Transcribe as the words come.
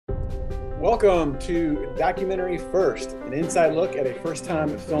Welcome to Documentary First, an inside look at a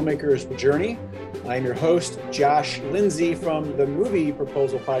first-time filmmaker's journey. I'm your host, Josh Lindsay from the Movie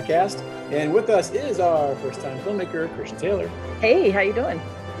Proposal Podcast, and with us is our first-time filmmaker, Christian Taylor. Hey, how you doing?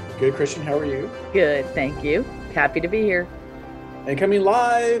 Good, Christian. How are you? Good, thank you. Happy to be here. And coming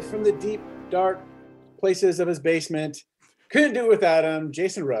live from the deep, dark places of his basement, couldn't do it without him,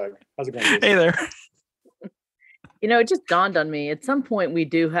 Jason Rugg. How's it going, Jason? Hey there. You know, it just dawned on me. At some point, we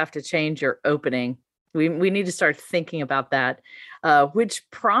do have to change your opening. We need to start thinking about that, which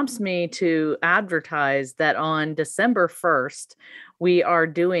prompts me to advertise that on December 1st, we are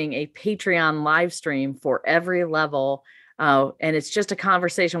doing a Patreon live stream for every level. And it's just a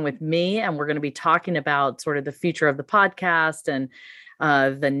conversation with me, and we're going to be talking about sort of the future of the podcast and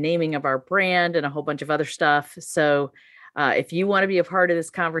the naming of our brand and a whole bunch of other stuff. So if you want to be a part of this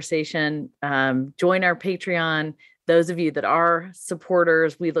conversation, join our Patreon. Those of you that are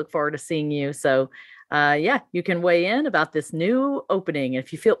supporters, we look forward to seeing you. So you can weigh in about this new opening.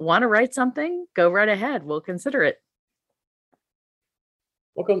 If you want to write something, go right ahead. We'll consider it.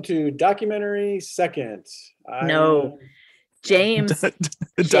 Welcome to Documentary Second. James.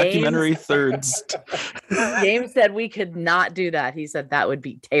 Documentary Thirds. James said we could not do that. He said that would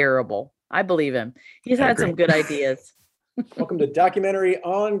be terrible. I believe him. He's had some good ideas. Welcome to Documentary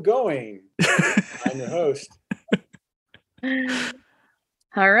Ongoing. I'm your host.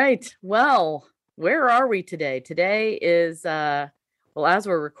 All right. Well, where are we today? Today is, as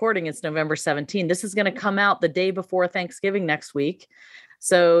we're recording, it's November 17th. This is going to come out the day before Thanksgiving next week.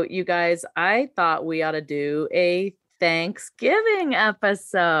 So you guys, I thought we ought to do a Thanksgiving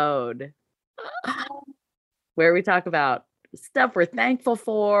episode where we talk about stuff we're thankful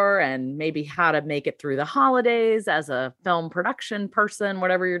for and maybe how to make it through the holidays as a film production person,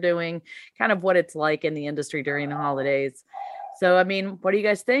 whatever you're doing, kind of what it's like in the industry during the holidays. So, I mean, what do you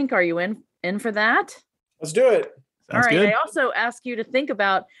guys think? Are you in for that? Let's do it. All right. Good. I also ask you to think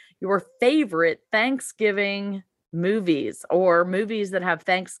about your favorite Thanksgiving movies or movies that have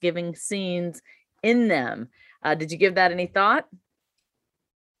Thanksgiving scenes in them. Did you give that any thought?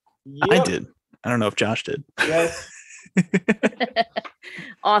 Yep. I did. I don't know if Josh did. Yes.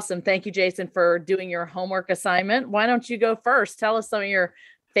 Awesome. Thank you, Jason, for doing your homework assignment. Why don't you go first? Tell us some of your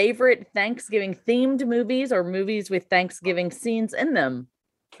favorite Thanksgiving themed movies or movies with Thanksgiving scenes in them.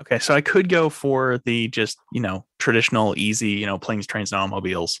 Okay, so I could go for the just, traditional, easy, planes, trains, and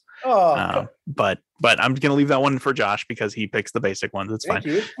automobiles. Oh, but I'm going to leave that one for Josh because he picks the basic ones. It's fine.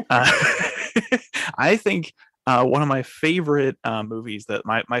 You. I think one of my favorite movies that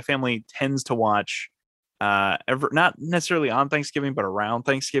my family tends to watch not necessarily on Thanksgiving, but around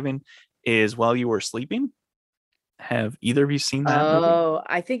Thanksgiving is While You Were Sleeping. Have either of you seen that movie? Oh,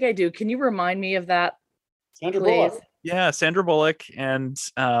 I think I do. Can you remind me of that? Sandra Bullock. Yeah, Sandra Bullock and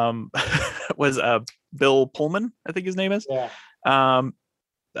was Bill Pullman, I think his name is. Yeah.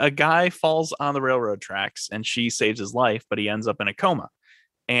 A guy falls on the railroad tracks and she saves his life, but he ends up in a coma.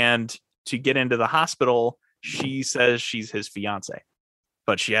 And to get into the hospital, she says she's his fiance,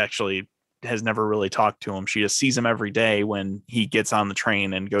 but she actually has never really talked to him. She just sees him every day when he gets on the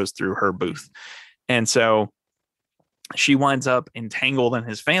train and goes through her booth. And so she winds up entangled in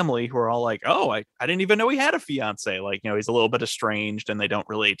his family who are all like, oh, I didn't even know he had a fiance. Like, he's a little bit estranged and they don't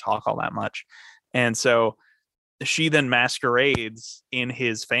really talk all that much. And so she then masquerades in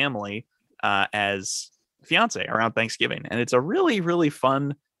his family as fiance around Thanksgiving. And it's a really, really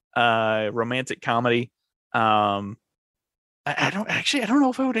fun romantic comedy. I don't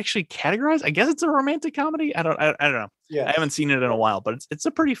know if I would actually categorize. I guess it's a romantic comedy. I don't know. Yeah. I haven't seen it in a while, but it's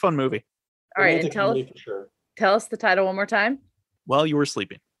a pretty fun movie. All right. And tell us the title one more time. While You Were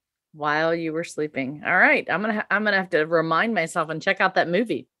Sleeping. While You Were Sleeping. All right. I'm going to have to remind myself and check out that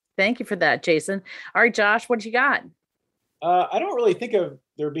movie. Thank you for that, Jason. All right, Josh, what you got? I don't really think of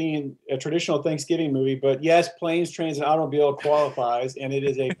there being a traditional Thanksgiving movie, but yes, Planes, Trains, and Automobile qualifies, and it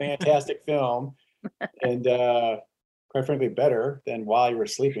is a fantastic film. And quite frankly, better than While You Were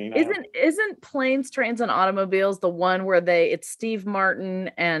Sleeping. Isn't Planes, Trains, and Automobiles the one where it's Steve Martin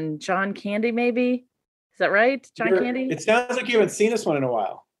and John Candy, maybe? Is that right? John Candy? It sounds like you haven't seen this one in a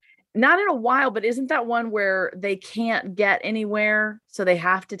while. Not in a while, but isn't that one where they can't get anywhere, so they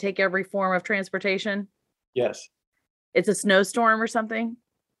have to take every form of transportation? Yes. It's a snowstorm or something?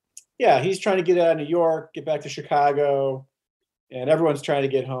 Yeah, he's trying to get out of New York, get back to Chicago, and everyone's trying to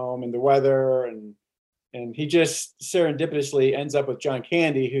get home, and the weather, and he just serendipitously ends up with John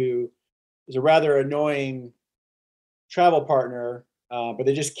Candy, who is a rather annoying travel partner, but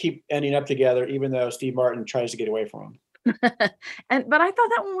they just keep ending up together, even though Steve Martin tries to get away from him. But I thought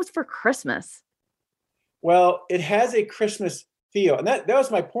that one was for Christmas. Well, it has a Christmas feel, and that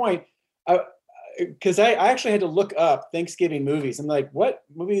was my point. Because I actually had to look up Thanksgiving movies. I'm like, what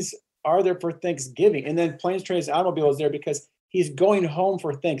movies are there for Thanksgiving? And then Planes, Trains, and Automobiles is there because he's going home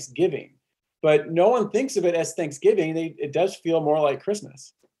for Thanksgiving. But no one thinks of it as Thanksgiving. It does feel more like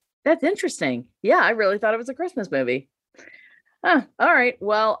Christmas. That's interesting. Yeah, I really thought it was a Christmas movie. All right.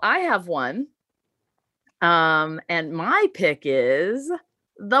 Well, I have one. And my pick is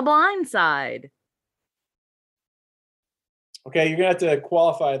The Blind Side. Okay, you're gonna have to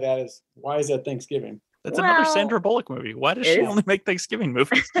qualify that as why is that Thanksgiving? That's another Well, Sandra Bullock movie. Why does it she is- only make Thanksgiving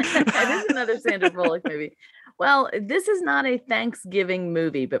movies? It is another Sandra Bullock movie. Well, this is not a Thanksgiving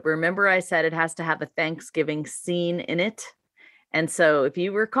movie, but remember I said it has to have a Thanksgiving scene in it. And so if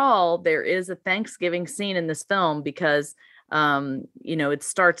you recall, there is a Thanksgiving scene in this film because it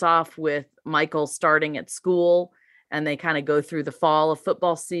starts off with Michael starting at school and they kind of go through the fall of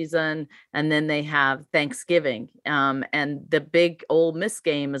football season and then they have Thanksgiving. And the big Ole Miss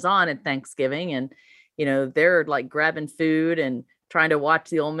game is on at Thanksgiving and they're like grabbing food and trying to watch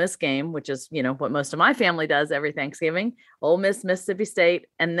the Ole Miss game, which is, what most of my family does every Thanksgiving, Ole Miss, Mississippi State.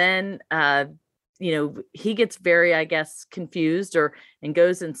 And then, he gets very, I guess, confused and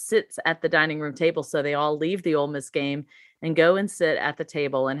goes and sits at the dining room table. So they all leave the Ole Miss game and go and sit at the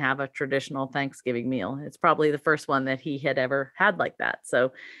table and have a traditional Thanksgiving meal. It's probably the first one that he had ever had like that.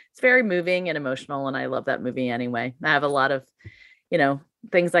 So it's very moving and emotional. And I love that movie anyway. I have a lot of,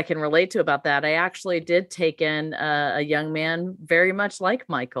 things I can relate to about that. I actually did take in a young man very much like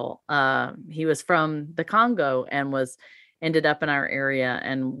Michael. He was from the Congo and ended up in our area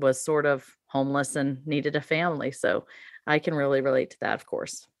and was sort of homeless and needed a family. So I can really relate to that, of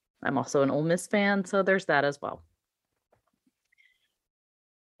course. I'm also an Ole Miss fan, so there's that as well.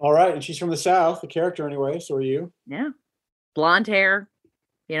 All right, and she's from the South, the character anyway. So are you? Yeah, blonde hair,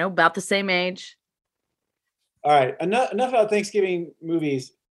 about the same age. All right, enough about Thanksgiving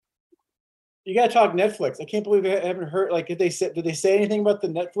movies. You got to talk Netflix. I can't believe I haven't heard. Like, did they say anything about the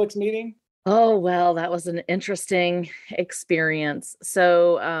Netflix meeting? Oh, well, that was an interesting experience.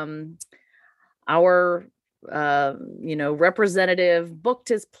 So, our representative booked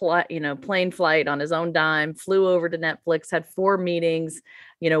his plane flight on his own dime, flew over to Netflix, had 4 meetings.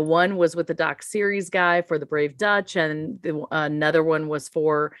 One was with the doc series guy for The Brave Dutch, and another one was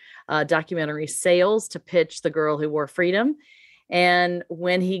for documentary sales to pitch The Girl Who Wore Freedom. And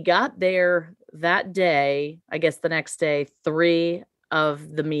when he got there that day, I guess the next day, 3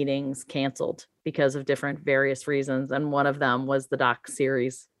 of the meetings canceled because of different various reasons. And one of them was the doc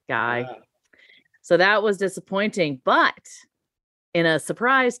series guy. Wow. So that was disappointing, but in a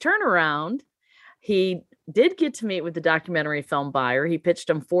surprise turnaround, he did get to meet with the documentary film buyer. He pitched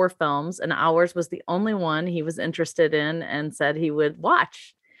him 4 films and ours was the only one he was interested in and said he would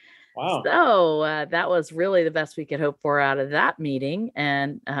watch. Wow. So that was really the best we could hope for out of that meeting.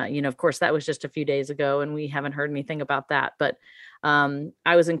 And, of course, that was just a few days ago and we haven't heard anything about that. But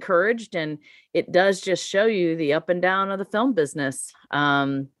I was encouraged, and it does just show you the up and down of the film business.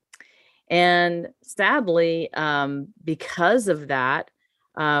 And sadly, because of that,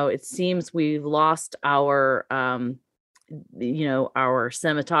 it seems we lost our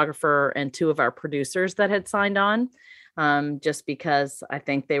cinematographer and 2 of our producers that had signed on. Just because I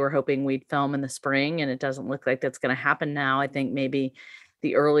think they were hoping we'd film in the spring, and it doesn't look like that's going to happen now. I think maybe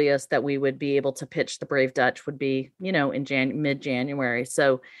the earliest that we would be able to pitch The Brave Dutch would be, in mid-January.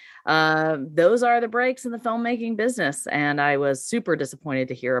 So those are the breaks in the filmmaking business. And I was super disappointed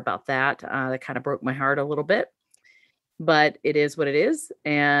to hear about that. That kind of broke my heart a little bit, but it is what it is.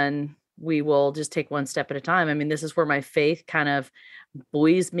 And we will just take one step at a time. I mean, this is where my faith kind of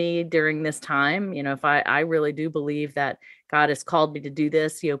buoys me during this time. If I really do believe that God has called me to do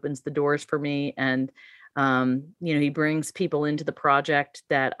this, he opens the doors for me. And, he brings people into the project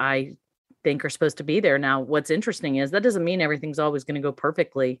that I think are supposed to be there. Now, what's interesting is that doesn't mean everything's always going to go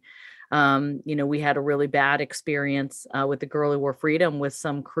perfectly. We had a really bad experience with The Girl Who Wore Freedom with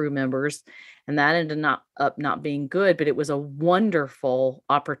some crew members, and that ended up not being good, but it was a wonderful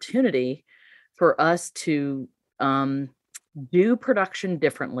opportunity for us to do production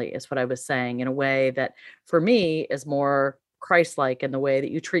differently, is what I was saying, in a way that for me is more Christ-like, in the way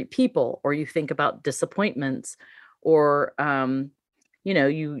that you treat people, or you think about disappointments, or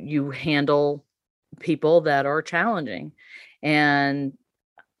you handle people that are challenging. And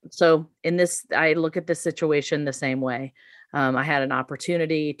so in this, I look at this situation the same way. I had an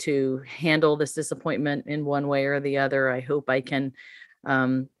opportunity to handle this disappointment in one way or the other. I hope I can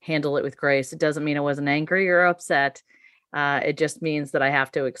handle it with grace. It doesn't mean I wasn't angry or upset. It just means that I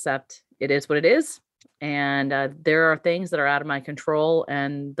have to accept it is what it is. And there are things that are out of my control,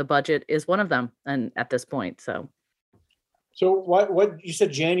 and the budget is one of them. And at this point, so. So what you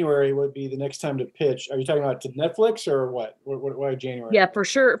said January would be the next time to pitch? Are you talking about to Netflix or what? Why January? Yeah, for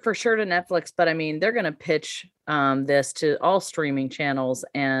sure to Netflix, but I mean, they're going to pitch this to all streaming channels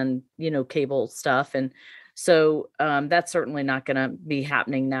and, cable stuff. And so that's certainly not going to be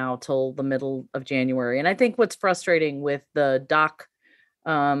happening now till the middle of January. And I think what's frustrating with the doc,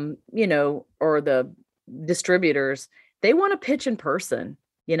 or the distributors, they want to pitch in person,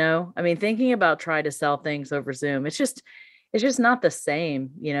 I mean, thinking about trying to sell things over Zoom, it's just not the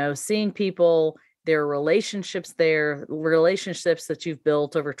same, seeing people, their relationships that you've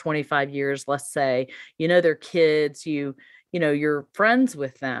built over 25 years, let's say, their kids, you're friends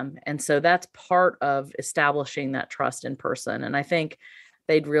with them. And so that's part of establishing that trust in person. And I think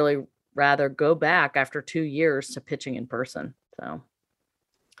they'd really rather go back after 2 years to pitching in person. So.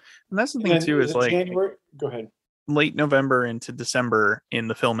 And that's the thing too, is like January. Go ahead. Late November into December in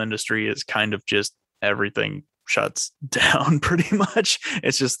the film industry is kind of just everything shuts down pretty much.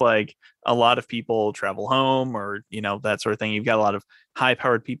 It's just like a lot of people travel home or, that sort of thing. You've got a lot of high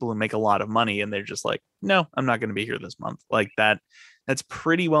powered people who make a lot of money and they're just like, no, I'm not going to be here this month. Like that's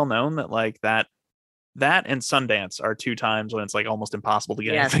pretty well known that like that and Sundance are 2 times when it's like almost impossible to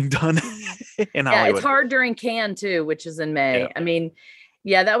get anything done in Hollywood. It's hard during Cannes too, which is in May. Yeah. I mean,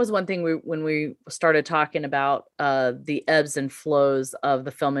 yeah, that was one thing when we started talking about the ebbs and flows of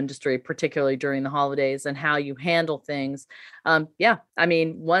the film industry, particularly during the holidays and how you handle things. I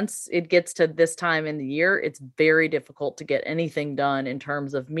mean, once it gets to this time in the year, it's very difficult to get anything done in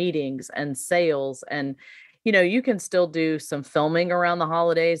terms of meetings and sales. And, you can still do some filming around the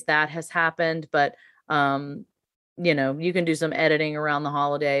holidays. That has happened, but, you can do some editing around the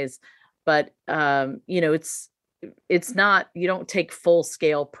holidays. But, it's not, you don't take full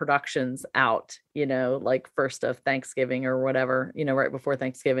scale productions out, like first of Thanksgiving or whatever, right before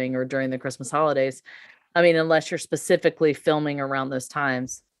Thanksgiving or during the Christmas holidays. I mean, unless you're specifically filming around those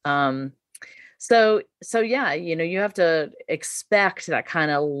times. So yeah, you have to expect that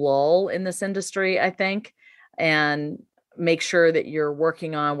kind of lull in this industry, I think, and make sure that you're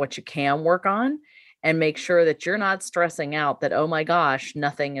working on what you can work on and make sure that you're not stressing out that, oh my gosh,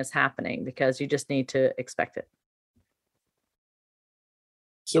 nothing is happening, because you just need to expect it.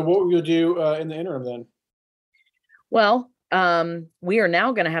 So what will you do in the interim then? Well, we are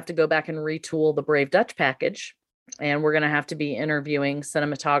now going to have to go back and retool the Brave Dutch package, and we're going to have to be interviewing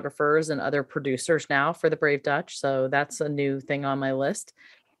cinematographers and other producers now for the Brave Dutch. So that's a new thing on my list.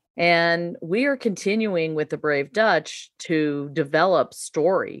 And we are continuing with the Brave Dutch to develop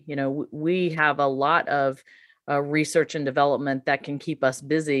story. We have a lot of research and development that can keep us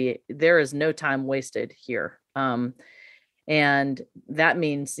busy. There is no time wasted here. And that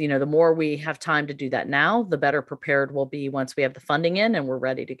means, the more we have time to do that now, the better prepared we'll be once we have the funding in and we're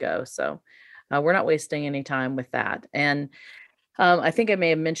ready to go. So we're not wasting any time with that. And I think I may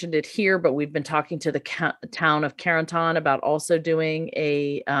have mentioned it here, but we've been talking to the town of Carentan about also doing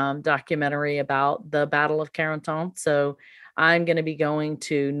a documentary about the Battle of Carentan. So I'm going to be going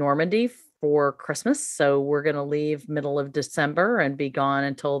to Normandy for Christmas. So we're going to leave middle of December and be gone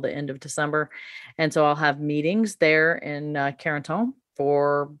until the end of December. And so I'll have meetings there in Carentan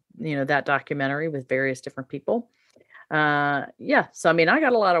for, that documentary with various different people. So, I mean, I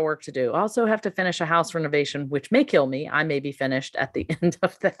got a lot of work to do. I also have to finish a house renovation, which may kill me. I may be finished at the end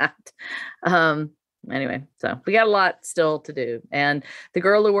of that. Anyway, so we got a lot still to do. And The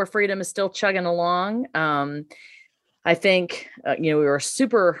Girl Who Wore Freedom is still chugging along. I think, our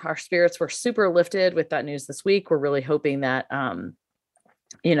spirits were super lifted with that news this week. We're really hoping that,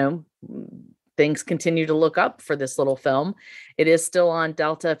 things continue to look up for this little film. It is still on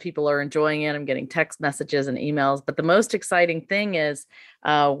Delta. People are enjoying it. I'm getting text messages and emails. But the most exciting thing is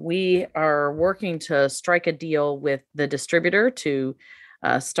we are working to strike a deal with the distributor to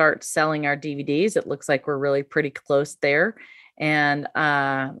start selling our DVDs. It looks like we're really pretty close there. And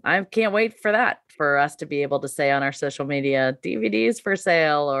I can't wait for us to be able to say on our social media, DVDs for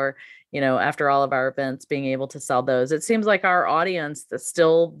sale, or, after all of our events, being able to sell those. It seems like our audience that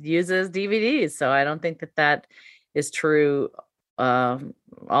still uses DVDs. So I don't think that is true all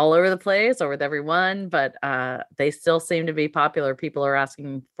over the place or with everyone, but they still seem to be popular. People are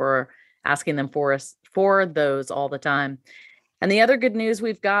asking them for those all the time. And the other good news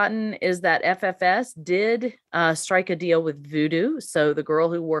we've gotten is that FFS did strike a deal with Vudu. So The Girl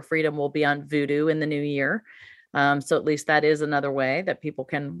Who Wore Freedom will be on Vudu in the new year. So at least that is another way that people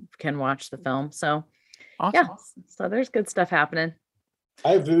can watch the film. So awesome. Yeah, so there's good stuff happening.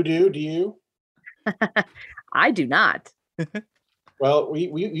 I have Vudu. Do you? I do not. Well, we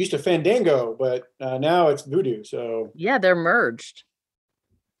used to Fandango, but now it's Vudu. So yeah, they're merged.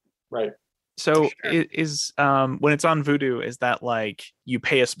 Right. So Sure. is when it's on Vudu, is that like you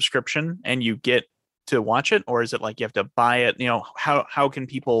pay a subscription and you get to watch it, or is it like you have to buy it? How can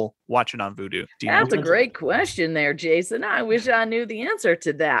people watch it on Vudu? Do you know? That's a great question there, Jason. I wish I knew the answer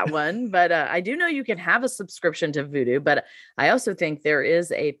to that one, but I do know you can have a subscription to Vudu, but I also think there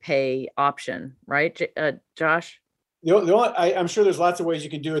is a pay option, right, Josh? I'm sure there's lots of ways you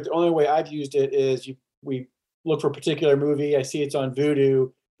can do it. The only way I've used it is we look for a particular movie. I see it's on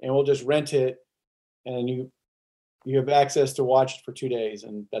Vudu, and we'll just rent it, and you have access to watch it for 2 days,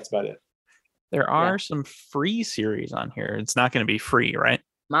 and that's about it. There are some free series on here. It's not going to be free, right?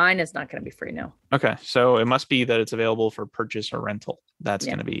 Mine is not going to be free, no. Okay, so it must be that it's available for purchase or rental. That's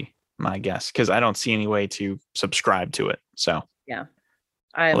Yeah. going to be my guess, because I don't see any way to subscribe to it. So, I'm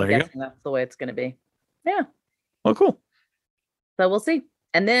there you go. guessing that's the way it's going to be. Yeah. well, cool. So we'll see.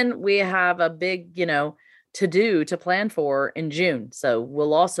 And then we have a big, to plan for in June. So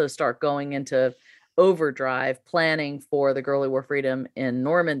we'll also start going into overdrive planning for the Girly War Freedom in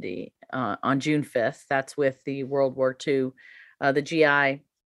Normandy on June 5th. That's with the World War II, the GI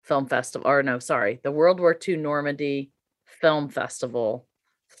Film Festival, or no, sorry, the World War II Normandy Film Festival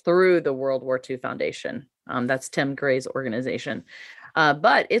through the World War II Foundation. That's Tim Gray's organization.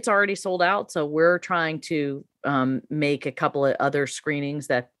 But it's already sold out. So we're trying to make a couple of other screenings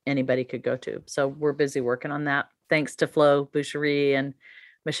that anybody could go to. So we're busy working on that. Thanks to Flo Boucherie and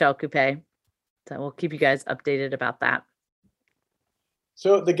Michelle Coupe. So we'll keep you guys updated about that.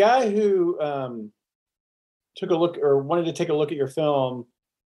 So the guy who took a look or wanted to take a look at your film,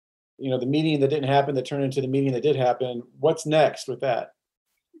 the meeting that didn't happen that turned into the meeting that did happen, what's next with that?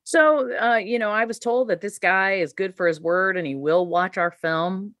 So, I was told that this guy is good for his word and he will watch our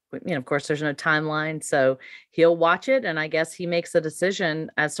film. But, of course, there's no timeline. So he'll watch it. And I guess he makes a decision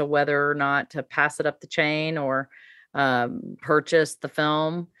as to whether or not to pass it up the chain or purchase the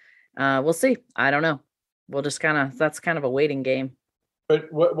film. We'll see. I don't know. We'll just that's kind of a waiting game.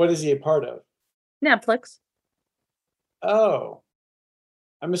 But what is he a part of? Netflix. Oh,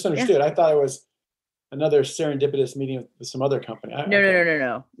 I misunderstood. I thought it was another serendipitous meeting with some other company.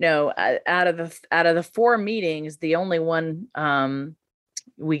 No. Out of the 4 meetings, the only one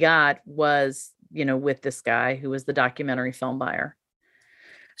we got was, with this guy who was the documentary film buyer.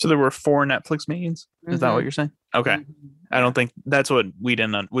 So there were 4 Netflix meetings. Is that what you're saying? Okay. Mhm. I don't think that's what we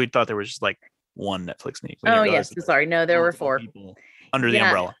didn't. We thought there was just like one Netflix meeting. Oh yes, sorry. No, there were 4 people under the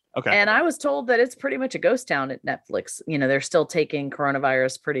umbrella. Okay. And I was told that it's pretty much a ghost town at Netflix. They're still taking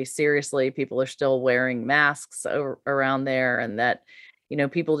coronavirus pretty seriously. People are still wearing masks around there, and that,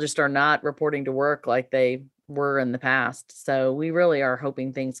 people just are not reporting to work like they were in the past. So we really are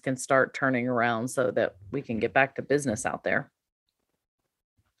hoping things can start turning around so that we can get back to business out there.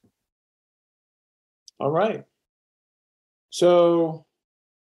 All right. So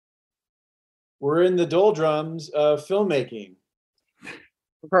we're in the doldrums of filmmaking.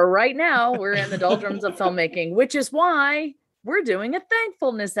 For right now, we're in the doldrums of filmmaking, which is why we're doing a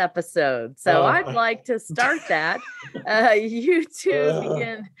thankfulness episode. So I'd like to start that. You two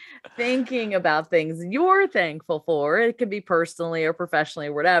begin thinking about things you're thankful for. It could be personally or professionally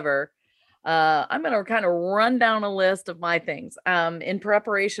or whatever. I'm going to kind of run down a list of my things. In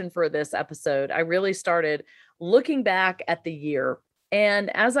preparation for this episode, I really started looking back at the year. And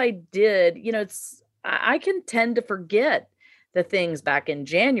as I did, I can tend to forget the things back in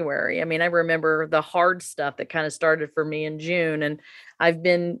January. I mean, I remember the hard stuff that kind of started for me in June. And I've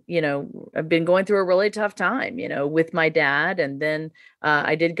been going through a really tough time, with my dad. And then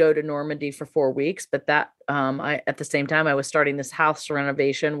I did go to Normandy for 4 weeks, but that at the same time, I was starting this house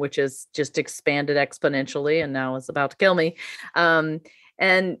renovation, which has just expanded exponentially and now is about to kill me.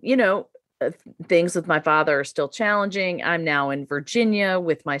 Things with my father are still challenging. I'm now in Virginia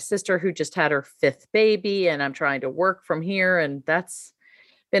with my sister who just had her 5th baby, and I'm trying to work from here, and that's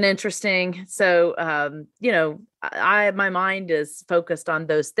been interesting. So, my mind is focused on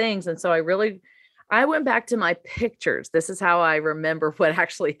those things. And so I went back to my pictures. This is how I remember what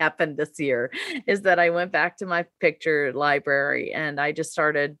actually happened this year, is that I went back to my picture library and I just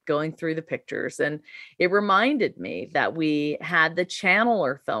started going through the pictures. And it reminded me that we had the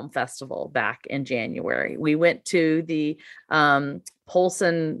Chandler Film Festival back in January. We went to the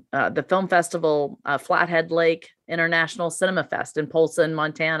Polson, the film festival, Flathead Lake International Cinema Fest in Polson,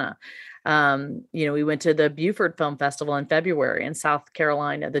 Montana. We went to the Buford Film Festival in February in South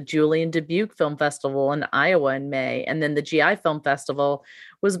Carolina, the Julian Dubuque Film Festival in Iowa in May, and then the GI Film Festival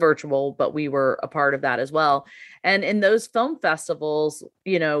was virtual, but we were a part of that as well. And in those film festivals,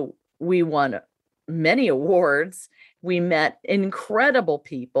 we won many awards. We met incredible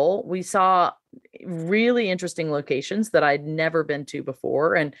people. We saw really interesting locations that I'd never been to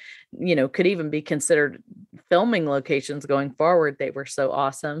before, and, could even be considered filming locations going forward. They were so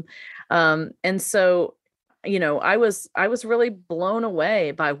awesome. And so, I was really blown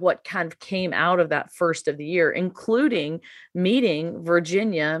away by what kind of came out of that first of the year, including meeting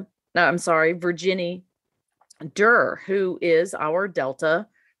Virginie Durr, who is our Delta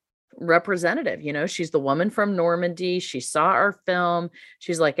representative. She's the woman from Normandy. She saw our film.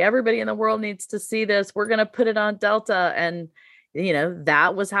 She's like, everybody in the world needs to see this. We're going to put it on Delta. And,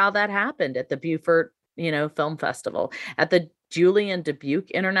 that was how that happened at the Beaufort, Film Festival. At the Julian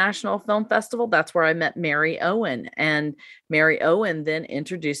Dubuque International Film Festival, that's where I met Mary Owen. And Mary Owen then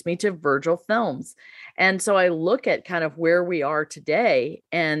introduced me to Virgil Films. And so I look at kind of where we are today,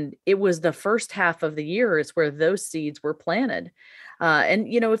 and it was the first half of the year is where those seeds were planted. And,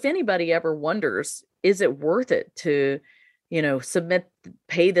 if anybody ever wonders, is it worth it to,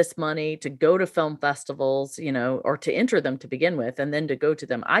 pay this money to go to film festivals, or to enter them to begin with, and then to go to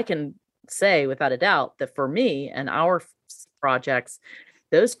them, I can say without a doubt that for me and our projects,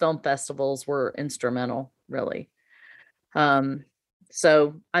 those film festivals were instrumental, really.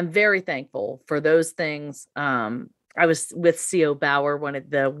 So I'm very thankful for those things. I was with C.O. Bauer, one of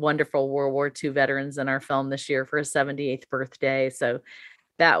the wonderful World War II veterans in our film this year, for his 78th birthday. So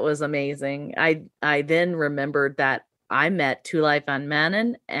that was amazing. I then remembered that I met Tuli van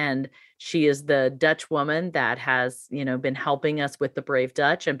Manen, and she is the Dutch woman that has, been helping us with The Brave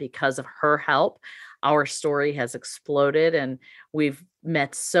Dutch. And because of her help, our story has exploded, and we've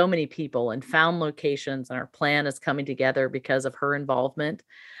met so many people and found locations, and our plan is coming together because of her involvement.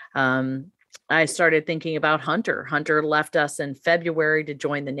 I started thinking about Hunter. Hunter left us in February to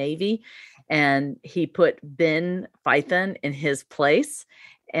join the Navy, and he put Ben Fython in his place,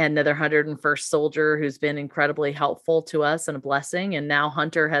 another 101st soldier who's been incredibly helpful to us and a blessing. And now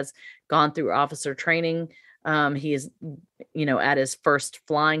Hunter has gone through officer training. He is, at his first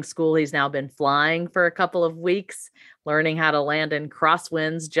flying school. He's now been flying for a couple of weeks, learning how to land in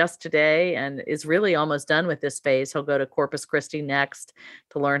crosswinds just today, and is really almost done with this phase. He'll go to Corpus Christi next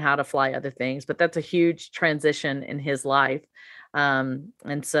to learn how to fly other things, but that's a huge transition in his life. And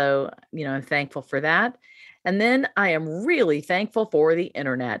so, I'm thankful for that. And then I am really thankful for the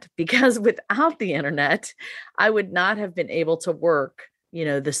internet, because without the internet, I would not have been able to work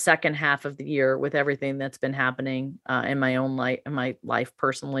the second half of the year with everything that's been happening in my own life, in my life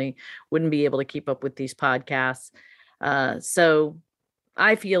personally. Wouldn't be able to keep up with these podcasts. So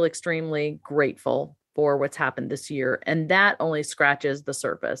I feel extremely grateful for what's happened this year. And that only scratches the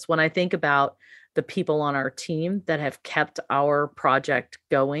surface. When I think about the people on our team that have kept our project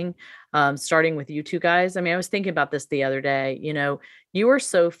going, starting with you two guys. I mean, I was thinking about this the other day. You are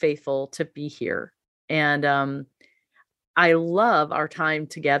so faithful to be here. And I love our time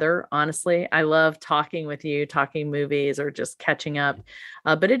together. Honestly, I love talking with you, talking movies, or just catching up.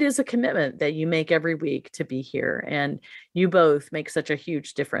 But it is a commitment that you make every week to be here. And you both make such a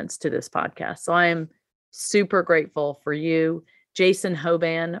huge difference to this podcast. So I'm super grateful for you, Jason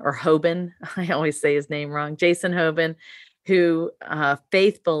Hoban. I always say his name wrong. Jason Hoban, who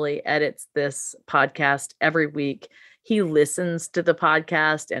faithfully edits this podcast every week. He listens to the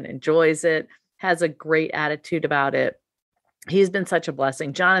podcast and enjoys it, has a great attitude about it. He's been such a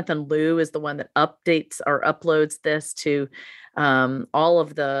blessing. Jonathan Liu is the one that updates or uploads this to all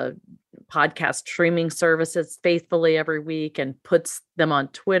of the podcast streaming services faithfully every week and puts them on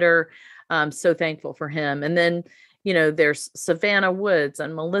Twitter. I'm so thankful for him. And then, there's Savannah Woods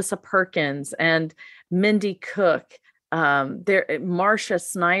and Melissa Perkins and Mindy Cook. Marcia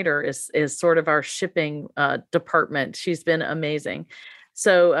Snyder is sort of our shipping department. She's been amazing.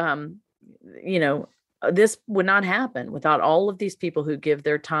 So, this would not happen without all of these people who give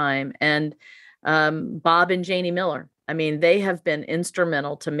their time. And Bob and Janie Miller, I mean, they have been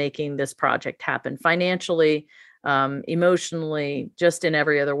instrumental to making this project happen financially, emotionally, just in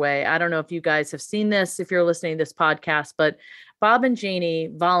every other way. I don't know if you guys have seen this, if you're listening to this podcast, but Bob and Janie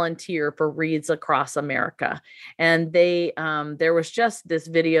volunteer for Reads Across America. And there was just this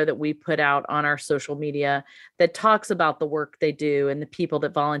video that we put out on our social media that talks about the work they do and the people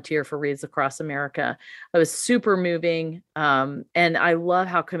that volunteer for Reads Across America. It was super moving. And I love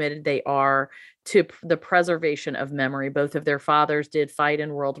how committed they are to the preservation of memory. Both of their fathers did fight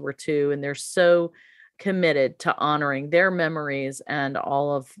in World War II, and they're so committed to honoring their memories and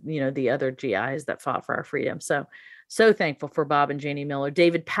all of, the other GIs that fought for our freedom. So thankful for Bob and Janie Miller.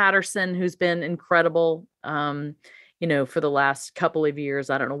 David Patterson, who's been incredible, for the last couple of years.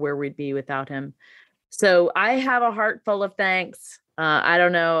 I don't know where we'd be without him. So I have a heart full of thanks. I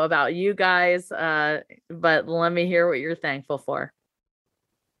don't know about you guys, but let me hear what you're thankful for.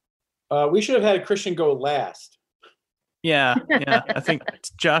 We should have had Christian go last. Yeah. I think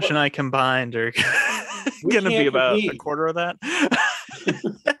Josh and I combined are We going to be can't about a compete. quarter of that.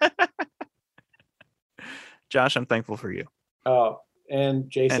 Josh, I'm thankful for you. Oh, and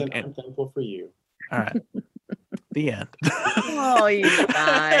Jason, And- I'm thankful for you. All right. The end. Oh, you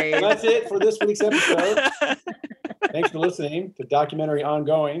guys. That's it for this week's episode. Thanks for listening to Documentary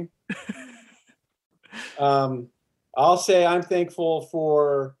Ongoing. I'll say I'm thankful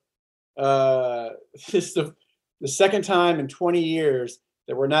for this the second time in 20 years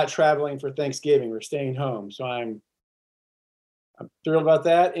that we're not traveling for Thanksgiving. We're staying home. So I'm thrilled about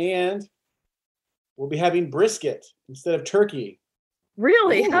that. And we'll be having brisket instead of turkey.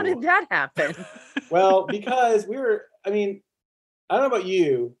 Really? How Ooh. did that happen? Well, because I don't know about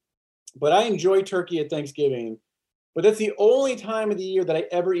you, but I enjoy turkey at Thanksgiving. But that's the only time of the year that I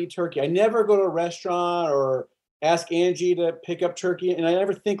ever eat turkey. I never go to a restaurant or ask Angie to pick up turkey. And I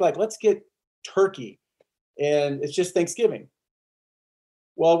never think like, let's get turkey. And it's just Thanksgiving.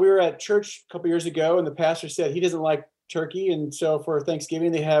 Well, we were at church a couple years ago and the pastor said he doesn't like turkey. And so for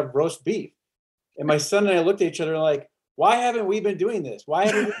Thanksgiving, they have roast beef. And my son and I looked at each other like, why haven't we been doing this? Why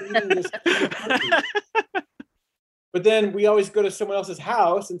haven't we been eating this turkey? But then we always go to someone else's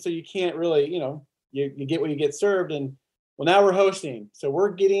house. And so you can't really, you get what you get served. And well, now we're hosting. So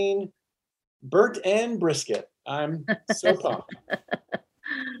we're getting burnt end brisket. I'm so pumped.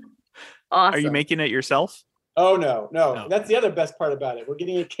 Awesome. Are you making it yourself? Oh, no. No. That's the other best part about it. We're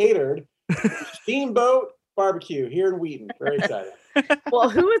getting it catered. Steamboat Barbecue here in Wheaton. Very excited. Well,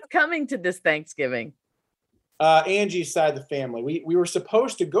 who is coming to this Thanksgiving? Angie's side of the family. We were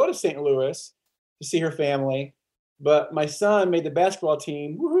supposed to go to St. Louis to see her family, but my son made the basketball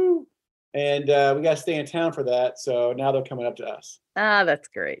team. Woohoo! And we got to stay in town for that. So now they're coming up to us. Ah, that's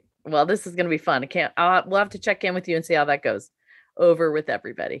great. Well, this is going to be fun. We'll have to check in with you and see how that goes over with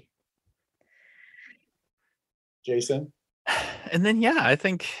everybody. Jason? And then, yeah, I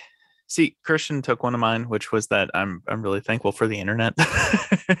think, Christian took one of mine, which was that I'm really thankful for the internet.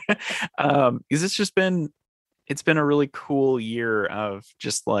 Because it's been a really cool year of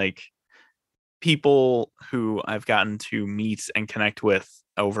just like people who I've gotten to meet and connect with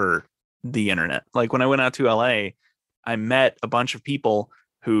over the internet. Like when I went out to LA, I met a bunch of people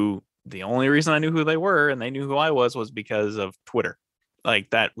who the only reason I knew who they were and they knew who I was because of Twitter.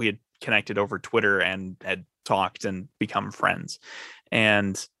 Like that we had connected over Twitter and had talked and become friends.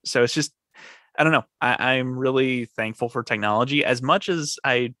 And so it's just, I don't know. I'm really thankful for technology as much as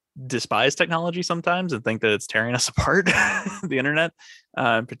I despise technology sometimes and think that it's tearing us apart, the internet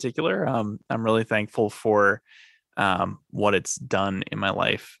in particular. I'm really thankful for what it's done in my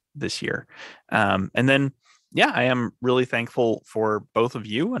life this year. And then, yeah, I am really thankful for both of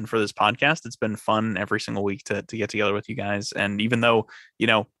you and for this podcast. It's been fun every single week to get together with you guys. And even though,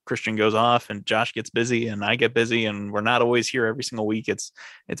 Christian goes off and Josh gets busy and I get busy and we're not always here every single week, it's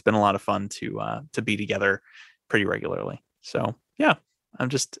been a lot of fun to be together pretty regularly. So yeah, I'm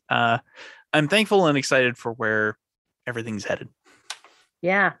thankful and excited for where everything's headed.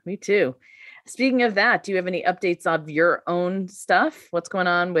 Yeah, me too. Speaking of that, do you have any updates on your own stuff? What's going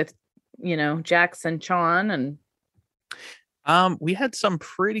on with, Jax and Sean? And we had some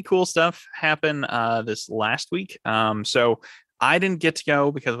pretty cool stuff happen this last week. So I didn't get to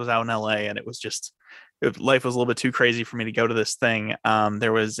go because I was out in LA and life was a little bit too crazy for me to go to this thing.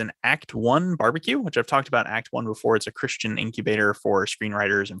 There was an Act One barbecue, which I've talked about Act One before. It's a Christian incubator for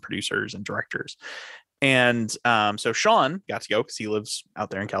screenwriters and producers and directors. And so Sean got to go because he lives out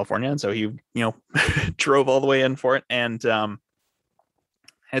there in California. And so he, drove all the way in for it and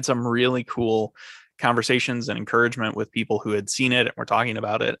had some really cool conversations and encouragement with people who had seen it and were talking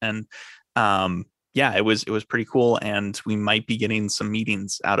about it. And yeah, it was pretty cool. And we might be getting some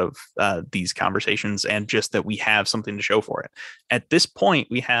meetings out of these conversations and just that we have something to show for it. At this point,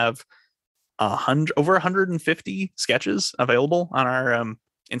 we have over 150 sketches available on our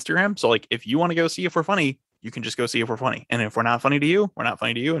Instagram. So like, if you want to go see if we're funny, you can just go see if we're funny. And if we're not funny to you, we're not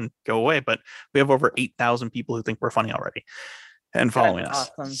funny to you and go away. But we have over 8,000 people who think we're funny already and following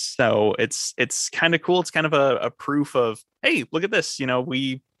us. Awesome. So it's kind of cool. It's kind of a proof of, hey, look at this.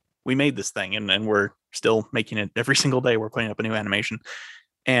 We made this thing and we're still making it every single day. We're putting up a new animation.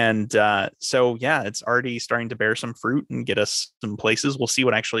 And so, yeah, it's already starting to bear some fruit and get us some places. We'll see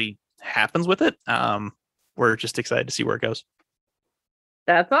what actually happens with it. We're just excited to see where it goes.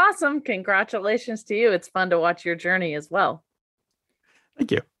 That's awesome. Congratulations to you. It's fun to watch your journey as well.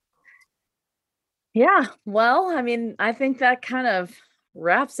 Thank you. Yeah. Well, I mean, I think that kind of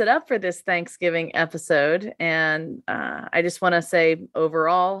wraps it up for this Thanksgiving episode. And I just want to say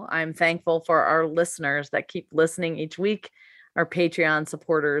overall, I'm thankful for our listeners that keep listening each week, our Patreon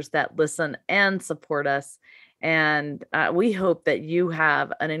supporters that listen and support us. And we hope that you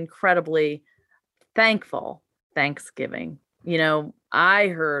have an incredibly thankful Thanksgiving. You know, I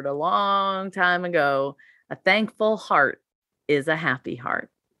heard a long time ago, a thankful heart is a happy heart.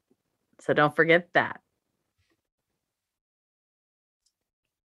 So don't forget that.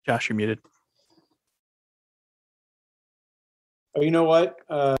 Josh, you're muted. Oh, you know what?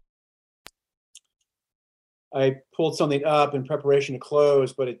 I pulled something up in preparation to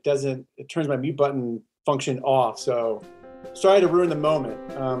close, but it turns my mute button function off. So sorry to ruin the moment.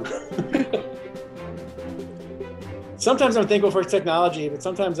 Sometimes I'm thankful for technology, but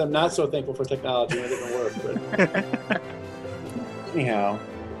sometimes I'm not so thankful for technology when it doesn't work. But anyhow.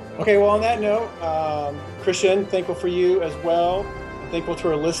 Okay, well, on that note, Christian, thankful for you as well. Thankful to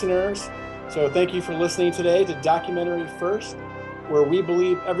our listeners. So thank you for listening today to Documentary First, where we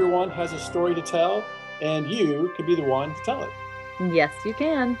believe everyone has a story to tell, and you could be the one to tell it. Yes, you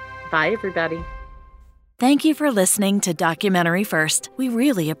can. Bye, everybody. Thank you for listening to Documentary First. We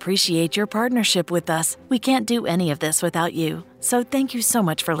really appreciate your partnership with us. We can't do any of this without you. So thank you so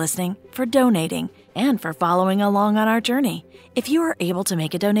much for listening, for donating, and for following along on our journey. If you are able to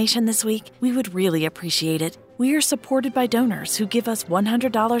make a donation this week, we would really appreciate it. We are supported by donors who give us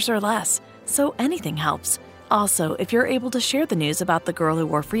 $100 or less, so anything helps. Also, if you're able to share the news about the Girl Who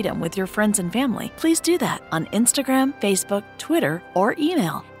Wore Freedom with your friends and family, please do that on Instagram, Facebook, Twitter, or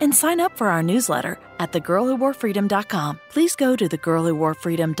email. And sign up for our newsletter at thegirlwhoworefreedom.com. Please go to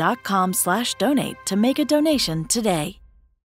thegirlwhoworefreedom.com/donate to make a donation today.